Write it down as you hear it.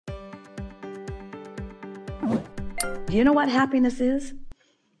Do you know what happiness is?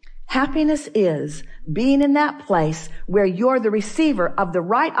 Happiness is being in that place where you're the receiver of the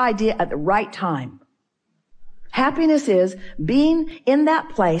right idea at the right time. Happiness is being in that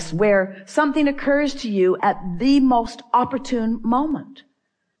place where something occurs to you at the most opportune moment.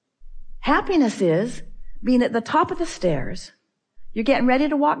 Happiness is being at the top of the stairs. You're getting ready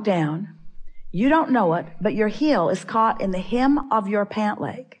to walk down. You don't know it, but your heel is caught in the hem of your pant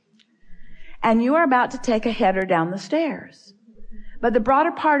leg. And you are about to take a header down the stairs. But the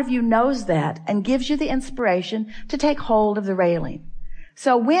broader part of you knows that and gives you the inspiration to take hold of the railing.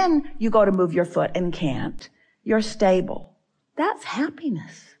 So when you go to move your foot and can't, you're stable. That's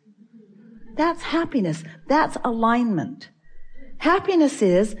happiness. That's happiness. That's alignment. Happiness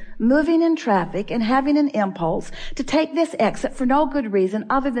is moving in traffic and having an impulse to take this exit for no good reason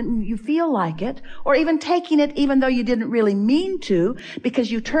other than you feel like it, or even taking it even though you didn't really mean to,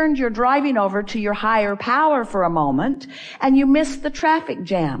 because you turned your driving over to your higher power for a moment and you missed the traffic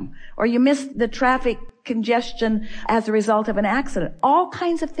jam, or you missed the traffic congestion as a result of an accident. All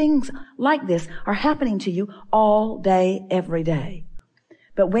kinds of things like this are happening to you all day, every day.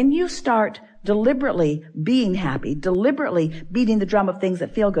 But when you start deliberately being happy, deliberately beating the drum of things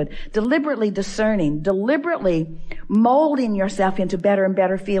that feel good, deliberately discerning, deliberately molding yourself into better and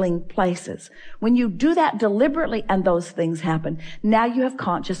better feeling places. When you do that deliberately and those things happen, now you have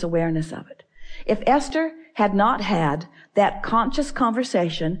conscious awareness of it. If Esther had not had that conscious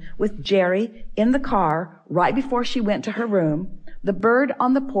conversation with Jerry in the car right before she went to her room, the bird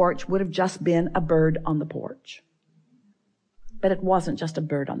on the porch would have just been a bird on the porch. But it wasn't just a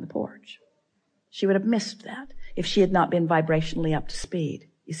bird on the porch. She would have missed that if she had not been vibrationally up to speed.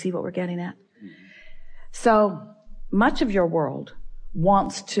 You see what we're getting at? So much of your world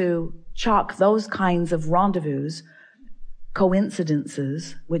wants to chalk those kinds of rendezvous,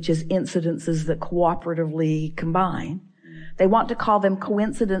 coincidences, which is incidences that cooperatively combine. They want to call them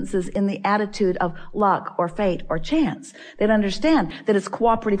coincidences in the attitude of luck or fate or chance. They don't understand that it's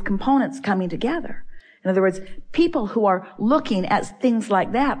cooperative components coming together. In other words, people who are looking at things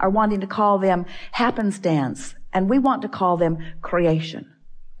like that are wanting to call them happenstance, and we want to call them creation.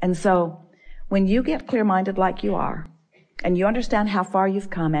 And so when you get clear-minded like you are, and you understand how far you've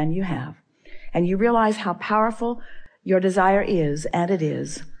come, and you have, and you realize how powerful your desire is, and it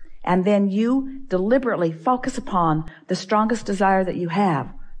is, and then you deliberately focus upon the strongest desire that you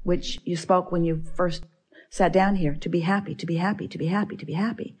have, which you spoke when you first sat down here, to be happy, to be happy, to be happy, to be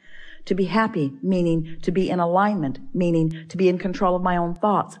happy. To be happy, meaning to be in alignment, meaning to be in control of my own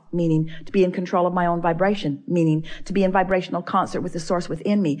thoughts, meaning to be in control of my own vibration, meaning to be in vibrational concert with the source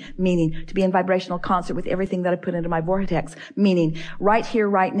within me, meaning to be in vibrational concert with everything that I put into my vortex, meaning right here,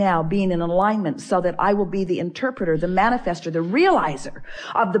 right now, being in alignment so that I will be the interpreter, the manifester, the realizer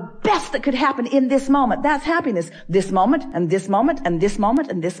of the best that could happen in this moment. That's happiness. This moment, and this moment, and this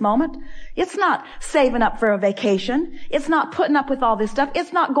moment, and this moment. It's not saving up for a vacation. It's not putting up with all this stuff.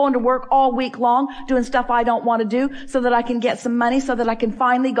 It's not going to work all week long doing stuff I don't want to do so that I can get some money so that I can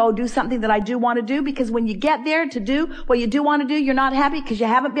finally go do something that I do want to do, because when you get there to do what you do want to do, you're not happy because you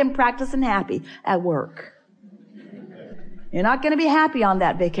haven't been practicing happy at work. You're not going to be happy on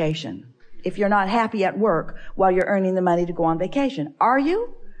that vacation if you're not happy at work while you're earning the money to go on vacation. Are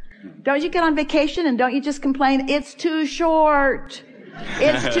you? Don't you get on vacation and don't you just complain, it's too short.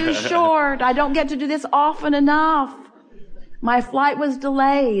 It's too short. I don't get to do this often enough. My flight was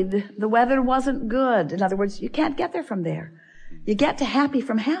delayed. The weather wasn't good. In other words, you can't get there from there. You get to happy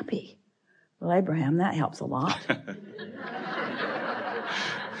from happy. Well, Abraham, that helps a lot.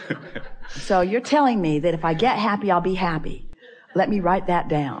 So you're telling me that if I get happy, I'll be happy. Let me write that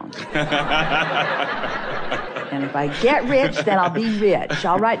down. And if I get rich, then I'll be rich.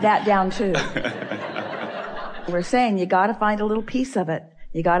 I'll write that down too. We're saying you got to find a little piece of it.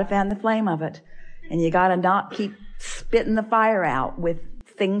 You got to fan the flame of it. And you got to not keep spitting the fire out with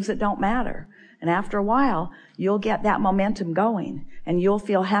things that don't matter. And after a while, you'll get that momentum going and you'll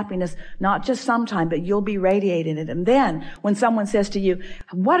feel happiness, not just sometime, but you'll be radiating it. And then when someone says to you,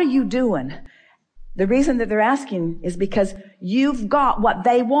 what are you doing? The reason that they're asking is because you've got what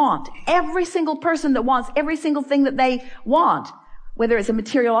they want. Every single person that wants every single thing that they want, whether it's a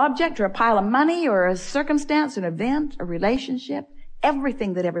material object or a pile of money or a circumstance, an event, a relationship,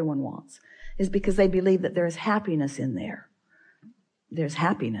 everything that everyone wants is because they believe that there is happiness in there. There's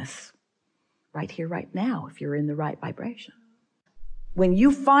happiness right here, right now, if you're in the right vibration. when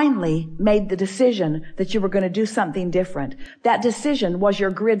you finally made the decision that you were going to do something different, that decision was your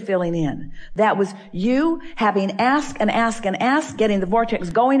grid filling in. That was you having asked and asked and asked, getting the vortex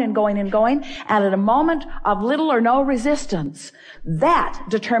going and going and going, and at a moment of little or no resistance, that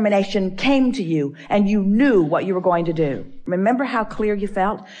determination came to you and you knew what you were going to do. Remember how clear you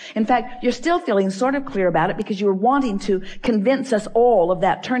felt? In fact, you're still feeling sort of clear about it because you were wanting to convince us all of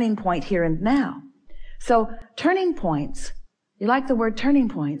that turning point here and now. So turning points, you like the word turning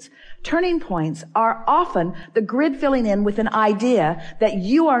points? Turning points are often the grid filling in with an idea that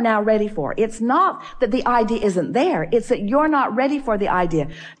you are now ready for. It's not that the idea isn't there. It's that you're not ready for the idea.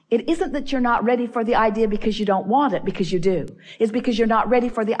 It isn't that you're not ready for the idea because you don't want it, because you do. It's because you're not ready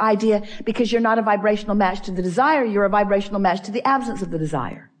for the idea because you're not a vibrational match to the desire. You're a vibrational match to the absence of the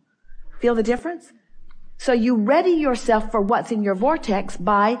desire. Feel the difference? So you ready yourself for what's in your vortex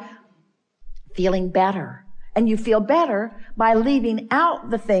by feeling better. And you feel better by leaving out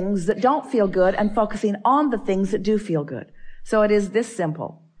the things that don't feel good and focusing on the things that do feel good. So it is this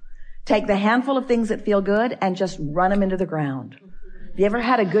simple. Take the handful of things that feel good and just run them into the ground. Have you ever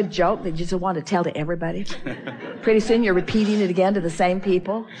had a good joke that you just want to tell to everybody? Pretty soon you're repeating it again to the same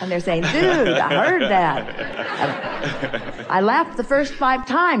people, and they're saying, dude, I heard that. I laughed the first 5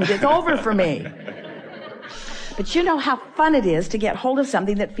 times. It's over for me. But you know how fun it is to get hold of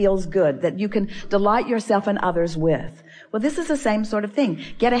something that feels good, that you can delight yourself and others with. Well, this is the same sort of thing.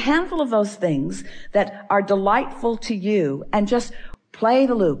 Get a handful of those things that are delightful to you and just play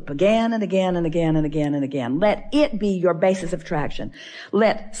the loop again and again and again and again and again. Let it be your basis of traction.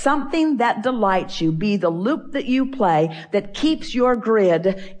 Let something that delights you be the loop that you play that keeps your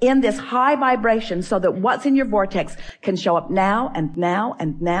grid in this high vibration so that what's in your vortex can show up now and now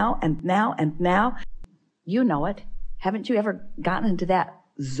and now and now and now. You know it. Haven't you ever gotten into that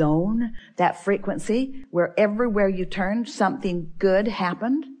zone, that frequency, where everywhere you turned, something good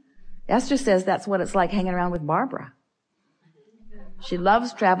happened? Esther says that's what it's like hanging around with Barbara. She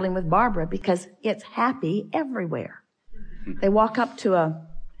loves traveling with Barbara because it's happy everywhere. They walk up to a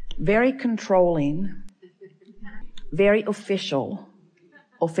very controlling, very official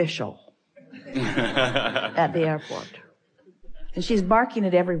at the airport. And she's barking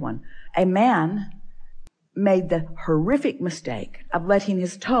at everyone. A man made the horrific mistake of letting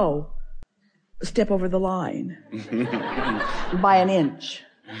his toe step over the line by an inch.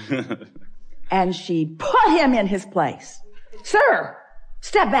 And she put him in his place. Sir,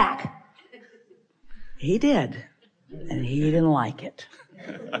 step back. He did. And he didn't like it.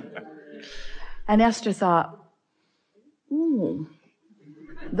 And Esther thought, ooh,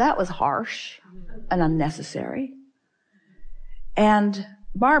 that was harsh and unnecessary. And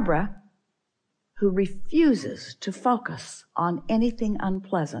Barbara, who refuses to focus on anything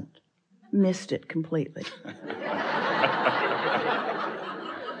unpleasant, missed it completely.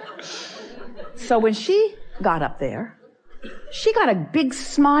 So when she got up there, she got a big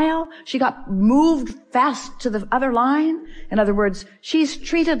smile. She got moved fast to the other line. In other words, she's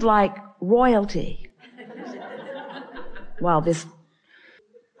treated like royalty. While this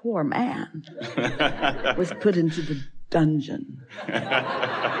poor man was put into the dungeon.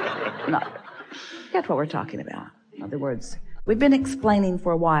 Get what we're talking about. In other words, we've been explaining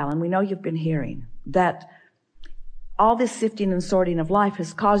for a while, and we know you've been hearing, that all this sifting and sorting of life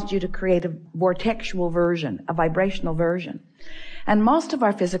has caused you to create a vortexual version, a vibrational version. And most of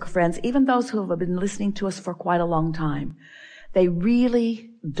our physical friends, even those who have been listening to us for quite a long time, they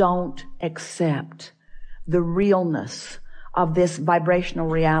really don't accept the realness of this vibrational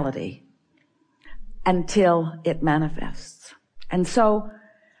reality until it manifests. And so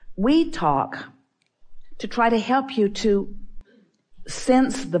we talk to try to help you to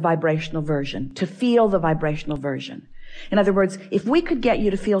sense the vibrational version, to feel the vibrational version. In other words, if we could get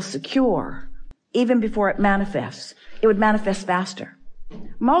you to feel secure even before it manifests, it would manifest faster.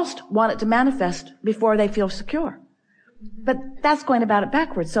 Most want it to manifest before they feel secure. But that's going about it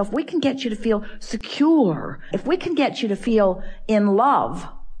backwards. So if we can get you to feel secure, if we can get you to feel in love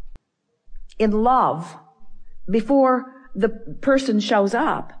before the person shows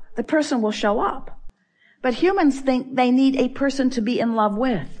up, the person will show up. But humans think they need a person to be in love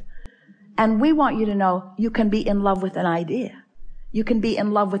with. And we want you to know you can be in love with an idea. You can be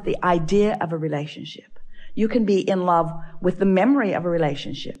in love with the idea of a relationship. You can be in love with the memory of a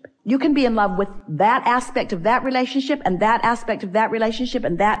relationship. You can be in love with that aspect of that relationship and that aspect of that relationship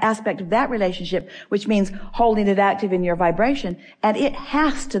and that aspect of that relationship, which means holding it active in your vibration. And it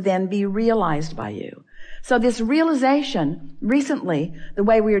has to then be realized by you. So this realization, recently, the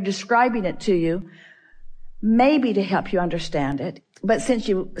way we are describing it to you, maybe to help you understand it, But since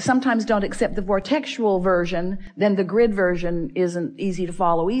you sometimes don't accept the vortexual version, then the grid version isn't easy to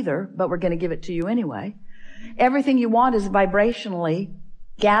follow either, but we're going to give it to you anyway. Everything you want is vibrationally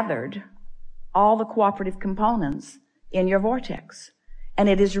gathered, all the cooperative components in your vortex. And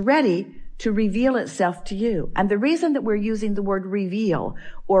it is ready to reveal itself to you. And the reason that we're using the word reveal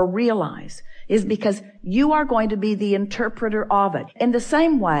or realize is because you are going to be the interpreter of it. In the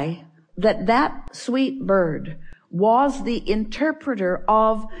same way that that sweet bird was the interpreter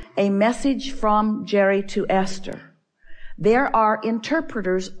of a message from Jerry to Esther. There are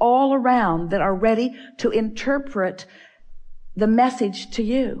interpreters all around that are ready to interpret the message to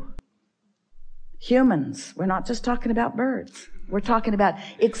you. Humans. We're not just talking about birds. We're talking about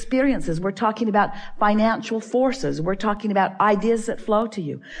experiences. We're talking about financial forces. We're talking about ideas that flow to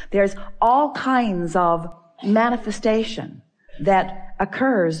you. There's all kinds of manifestation that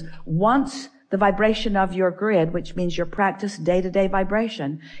occurs once the vibration of your grid, which means your practice day-to-day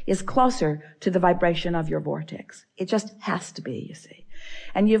vibration, is closer to the vibration of your vortex. It just has to be, you see.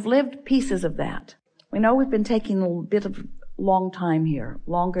 And you've lived pieces of that. We know we've been taking a bit of long time here,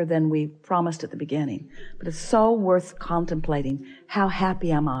 longer than we promised at the beginning. But it's so worth contemplating. How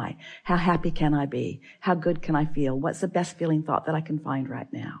happy am I? How happy can I be? How good can I feel? What's the best feeling thought that I can find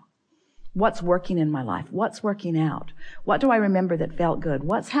right now? What's working in my life? What's working out? What do I remember that felt good?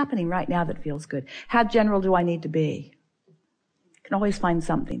 What's happening right now that feels good? How general do I need to be? You can always find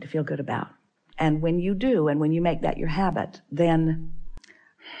something to feel good about. And when you do, and when you make that your habit, then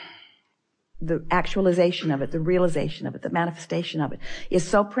the actualization of it, the realization of it, the manifestation of it is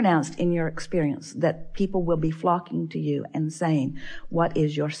so pronounced in your experience that people will be flocking to you and saying, what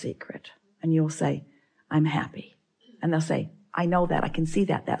is your secret? And you'll say, I'm happy. And they'll say, I know that. I can see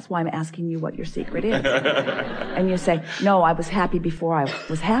that. That's why I'm asking you what your secret is. And you say, no, I was happy before I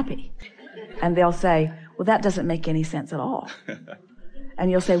was happy. And they'll say, well, that doesn't make any sense at all. And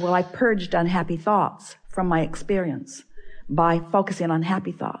you'll say, well, I purged unhappy thoughts from my experience by focusing on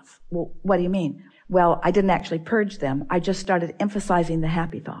happy thoughts. Well, what do you mean? Well, I didn't actually purge them. I just started emphasizing the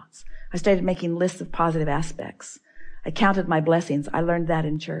happy thoughts. I started making lists of positive aspects. I counted my blessings. I learned that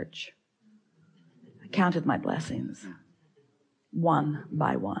in church. I counted my blessings one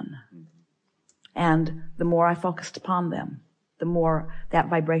by one. And the more I focused upon them, the more that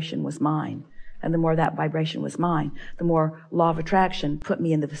vibration was mine. And the more that vibration was mine, the more law of attraction put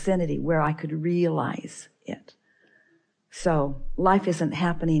me in the vicinity where I could realize it. So life isn't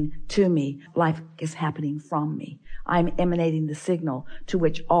happening to me. Life is happening from me. I'm emanating the signal to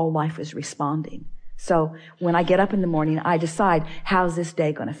which all life is responding. So when I get up in the morning, I decide, how's this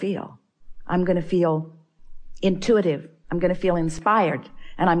day going to feel? I'm going to feel intuitive. I'm going to feel inspired.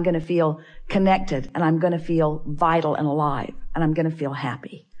 And I'm going to feel connected. And I'm going to feel vital and alive. And I'm going to feel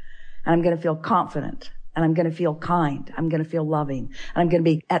happy. And I'm going to feel confident. And I'm going to feel kind. I'm going to feel loving. And I'm going to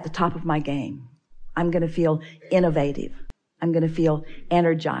be at the top of my game. I'm going to feel innovative. I'm going to feel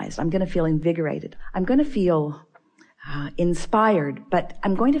energized. I'm going to feel invigorated. I'm going to feel inspired, but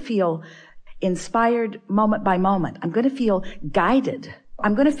I'm going to feel inspired moment by moment. I'm going to feel guided.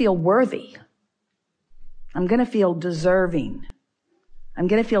 I'm going to feel worthy. I'm going to feel deserving. I'm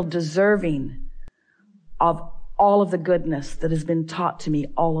going to feel deserving of all of the goodness that has been taught to me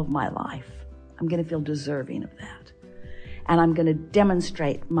all of my life. I'm going to feel deserving of that. And I'm going to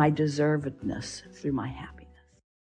demonstrate my deservedness through my happiness.